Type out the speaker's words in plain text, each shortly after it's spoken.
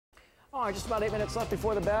All right, just about 8 minutes left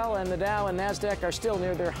before the bell, and the Dow and NASDAQ are still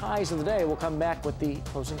near their highs of the day. We'll come back with the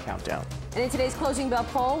closing countdown. And in today's closing bell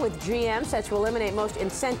poll, with GM set to eliminate most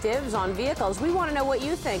incentives on vehicles, we want to know what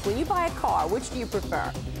you think. When you buy a car, which do you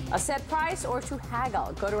prefer? A set price or to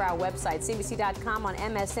haggle? Go to our website, cnbc.com on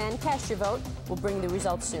MSN. Cast your vote. We'll bring the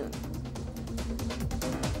results soon.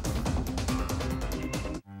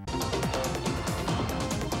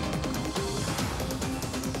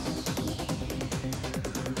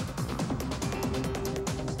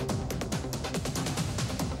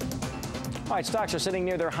 All right, stocks are sitting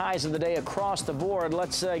near their highs of the day across the board.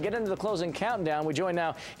 Let's get into the closing countdown. We join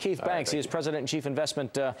now Keith Banks. He is President and Chief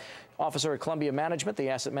Investment Officer at Columbia Management, the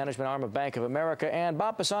asset management arm of Bank of America. And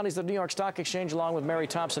Bob Pisani's the New York Stock Exchange, along with Mary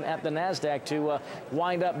Thompson at the NASDAQ to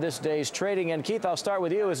wind up this day's trading. And Keith, I'll start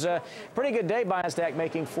with you. It's a pretty good day by NASDAQ,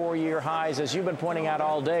 making four-year highs. As you've been pointing out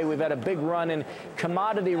all day, we've had a big run in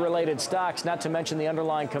commodity-related stocks, not to mention the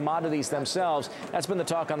underlying commodities themselves. That's been the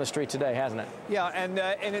talk on the street today, hasn't it? Yeah,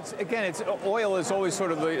 and it's, again, it's oil is always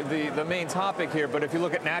sort of the main topic here, but if you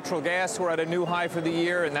look at natural gas, we're at a new high for the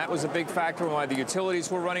year, and that was a big factor why the utilities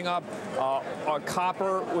were running up. Our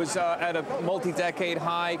copper was at a multi-decade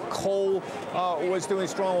high. Coal was doing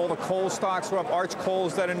strong. All the coal stocks were up. Arch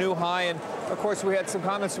Coal's at a new high, and of course we had some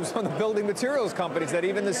comments from some of the building materials companies that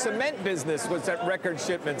even the cement business was at record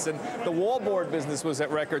shipments, and the wallboard business was at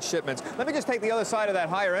record shipments. Let me just take the other side of that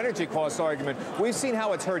higher energy cost argument. We've seen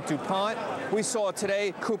how it's hurt DuPont. We saw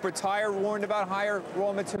today Cooper Tire warned about higher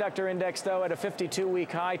raw material. Semiconductor index, though, at a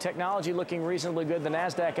 52-week high. Technology looking reasonably good. The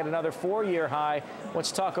NASDAQ at another four-year high.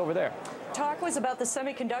 What's talk over there? Talk was about the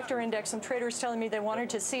semiconductor index. Some traders telling me they wanted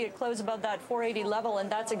to see it close above that 480 level, and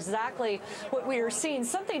that's exactly what we are seeing.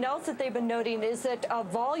 Something else that they've been noting is that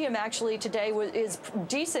volume actually today is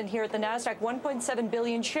decent here at the NASDAQ, 1.7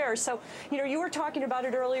 billion shares. So, you know, you were talking about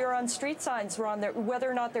it earlier on street signs, Ron, that whether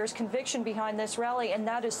or not there's conviction behind this rally, and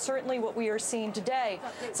that is certainly what we are seeing today.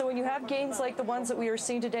 So when you have gains like the ones that we are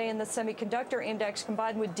seeing today in the semiconductor index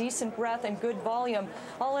combined with decent breadth and good volume,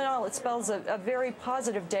 all in all, it spells a very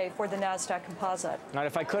positive day for the NASDAQ composite. Now,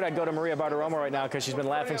 if I could, I'd go to Maria Bartiromo right now because she's been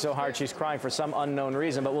laughing so hard she's crying for some unknown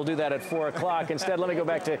reason, but we'll do that at 4 o'clock. Instead, let me go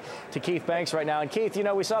back to Keith Banks right now. And Keith, you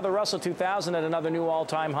know, we saw the Russell 2000 at another new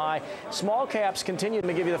all-time high. Small caps continue. Let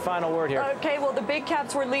me give you the final word here. Okay, well, the big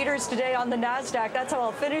caps were leaders today on the NASDAQ. That's how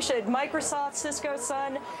I'll finish it. Microsoft, Cisco,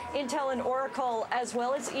 Sun, Intel, and Oracle, as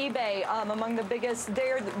well as eBay, among the biggest.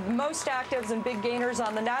 They're the most actives and big gainers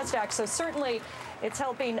on the NASDAQ. So certainly it's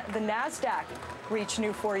helping the NASDAQ reach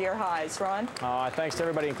new four-year highs. Ron? Thanks to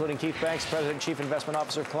everybody, including Keith Banks, President and Chief Investment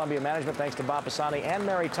Officer of Columbia Management. Thanks to Bob Pisani and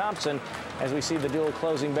Mary Thompson as we see the dual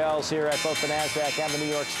closing bells here at both the NASDAQ and the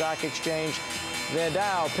New York Stock Exchange. The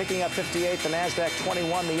Dow picking up 58, the NASDAQ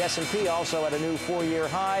 21, the S&P also at a new four-year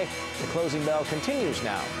high. The closing bell continues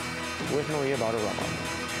now with Maria Bartiromo.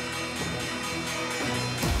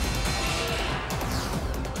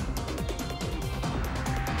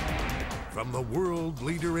 From the world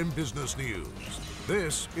leader in business news,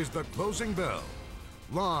 this is the Closing Bell.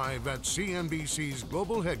 Live at CNBC's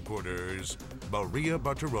global headquarters, Maria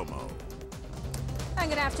Bartiromo. And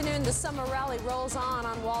good afternoon. The summer rally rolls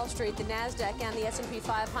on Wall Street. The NASDAQ and the S&P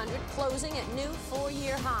 500 closing at new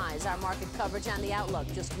four-year highs. Our market coverage and the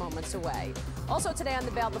outlook just moments away. Also today on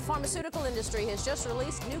the bell, the pharmaceutical industry has just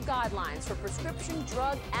released new guidelines for prescription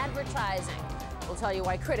drug advertising. We'll tell you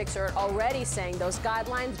why critics are already saying those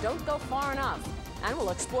guidelines don't go far enough. And we'll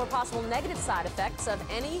explore possible negative side effects of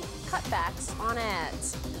any cutbacks on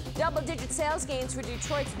ads. Double-digit sales gains for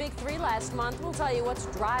Detroit's Big Three last month. We'll tell you what's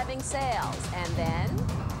driving sales. And then...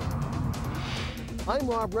 I'm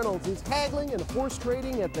Rob Reynolds. Is haggling and horse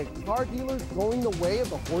trading at the car dealers going the way of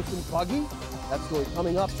the horse and buggy? That story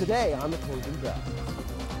coming up today on the Closing Bell.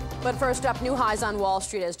 But first up, new highs on Wall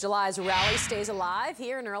Street as July's rally stays alive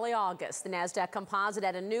here in early August. The NASDAQ composite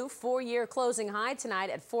at a new four-year closing high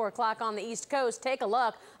tonight at 4 o'clock on the East Coast. Take a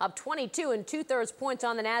look, up 22 2/3 points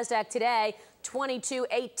on the NASDAQ today.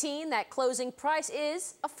 22.18. That closing price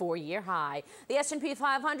is a four-year high. The S&P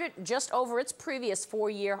 500 just over its previous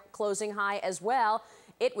four-year closing high as well.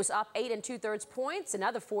 It was up 8 2/3 points,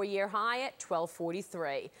 another four-year high at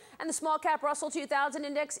 1243. And the small cap Russell 2000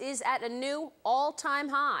 index is at a new all-time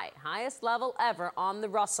high, highest level ever on the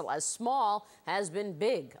Russell, as small has been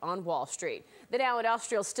big on Wall Street. The Dow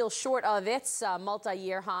Industrial still short of its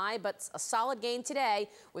multi-year high, but a solid gain today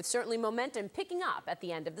with certainly momentum picking up at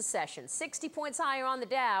the end of the session. 60 points higher on the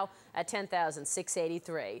Dow at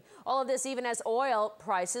 10,683. All of this even as oil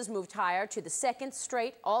prices moved higher to the second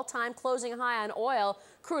straight all-time closing high on oil.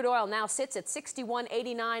 Crude oil now sits at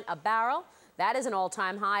 $61.89 a barrel. That is an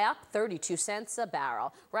all-time high, up 32 cents a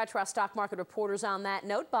barrel. We're at our stock market reporters on that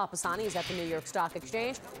note. Bob Pisani is at the New York Stock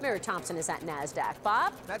Exchange. Mary Thompson is at NASDAQ.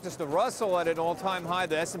 Bob? Not just the Russell at an all-time high,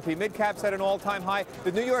 the S&P mid-caps at an all-time high.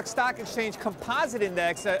 The New York Stock Exchange Composite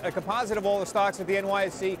Index, a composite of all the stocks at the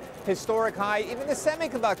NYSE, historic high. Even the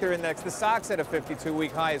semiconductor index, the SOX at a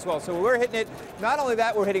 52-week high as well. So we're hitting it. Not only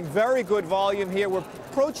that, we're hitting very good volume here. We're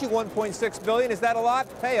approaching 1.6 billion. Is that a lot?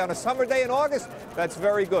 Hey, on a summer day in August, that's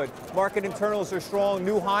very good. Market internals are strong.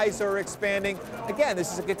 New highs are expanding. Again,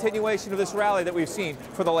 this is a continuation of this rally that we've seen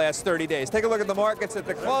for the last 30 days. Take a look at the markets at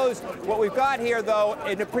the close. What we've got here, though,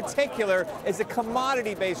 in particular, is a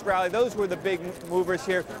commodity-based rally. Those were the big movers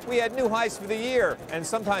here. We had new highs for the year and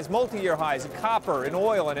sometimes multi-year highs in copper, in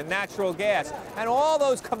oil, and in natural gas. And all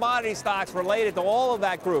those commodity stocks related to all of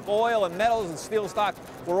that group, oil and metals and steel stocks,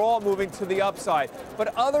 were all moving to the upside.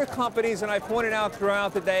 But other companies, and I pointed out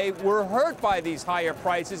throughout the day, were hurt by these higher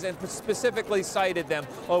prices and specifically cited them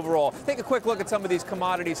overall. Take a quick look at some of these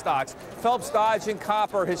commodity stocks. Phelps Dodge and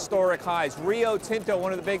copper, historic highs. Rio Tinto,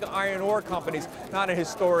 one of the big iron ore companies, not a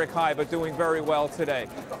historic high, but doing very well today.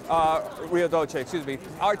 Rio Doce, excuse me.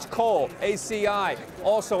 Arch Coal, ACI,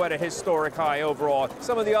 also at a historic high overall.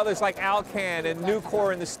 Some of the others like Alcan and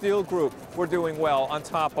Nucor in the steel group were doing well on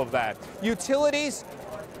top of that. Utilities,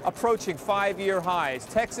 approaching 5-year highs.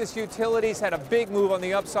 Texas Utilities had a big move on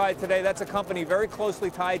the upside today. That's a company very closely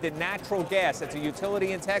tied to natural gas. That's a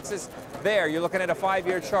utility in Texas. There, you're looking at a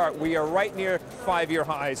 5-year chart. We are right near 5-year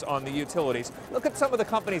highs on the utilities. Look at some of the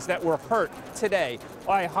companies that were hurt today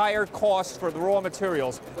by higher costs for the raw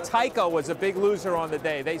materials. Tyco was a big loser on the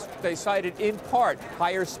day. They cited in part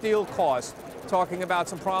higher steel costs, talking about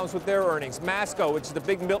some problems with their earnings. Masco, which is the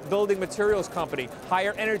big building materials company,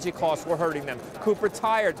 higher energy costs were hurting them. Cooper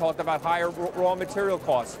Tire talked about higher raw material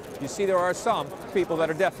costs. You see there are some people that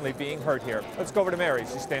are definitely being hurt here. Let's go over to Mary.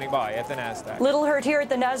 She's standing by at the NASDAQ. Little hurt here at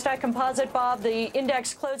the NASDAQ Composite, Bob. The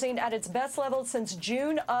index closing at its best level since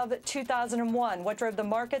June of 2001. What drove the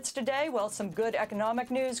markets today? Well, some good economic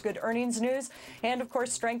news, good earnings news, and of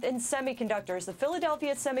course strength in semiconductors. The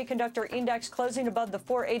Philadelphia Semiconductor Index closing above the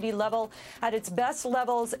 480 level at its best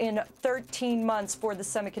levels in 13 months for the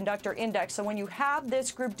semiconductor index. So when you have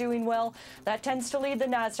this group doing well, that tends to lead the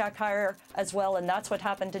NASDAQ higher as well, and that's what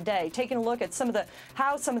happened today. Taking a look at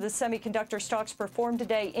how some of the semiconductor stocks performed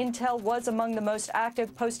today, Intel was among the most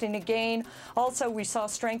active, posting a gain. Also, we saw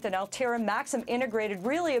strength in Altera. Maxim Integrated,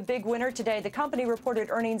 really a big winner today. The company reported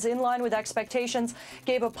earnings in line with expectations,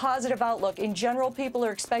 gave a positive outlook. In general, people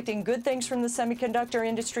are expecting good things from the semiconductor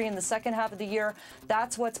industry in the second half of the year.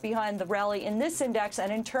 That's what's behind the rally in this index,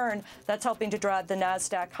 and in turn, that's helping to drive the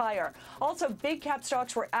NASDAQ higher. Also, big cap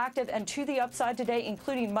stocks were active and to the upside today,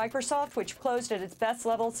 including Microsoft, which closed at its best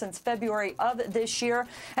level since February of this year.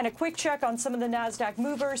 And a quick check on some of the NASDAQ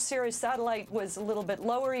movers. Sirius Satellite was a little bit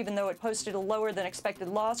lower, even though it posted a lower than expected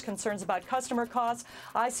loss. Concerns about customer costs.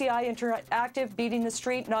 ICI Interactive beating the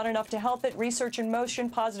street, not enough to help it. Research in Motion,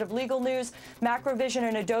 positive legal news. Macrovision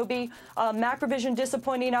and Adobe. Macrovision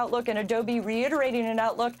disappointing outlook, and Adobe reiterating an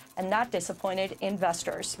outlook, and that disappointed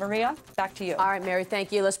investors. Maria, back to you. All right, Mary,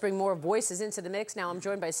 thank you. Let's bring more voices into the mix. Now I'm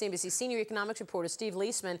joined by CNBC senior economics reporter Steve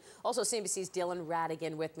Leisman, also CNBC's Dylan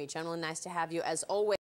Radigan with me. Gentlemen, nice to have you as always.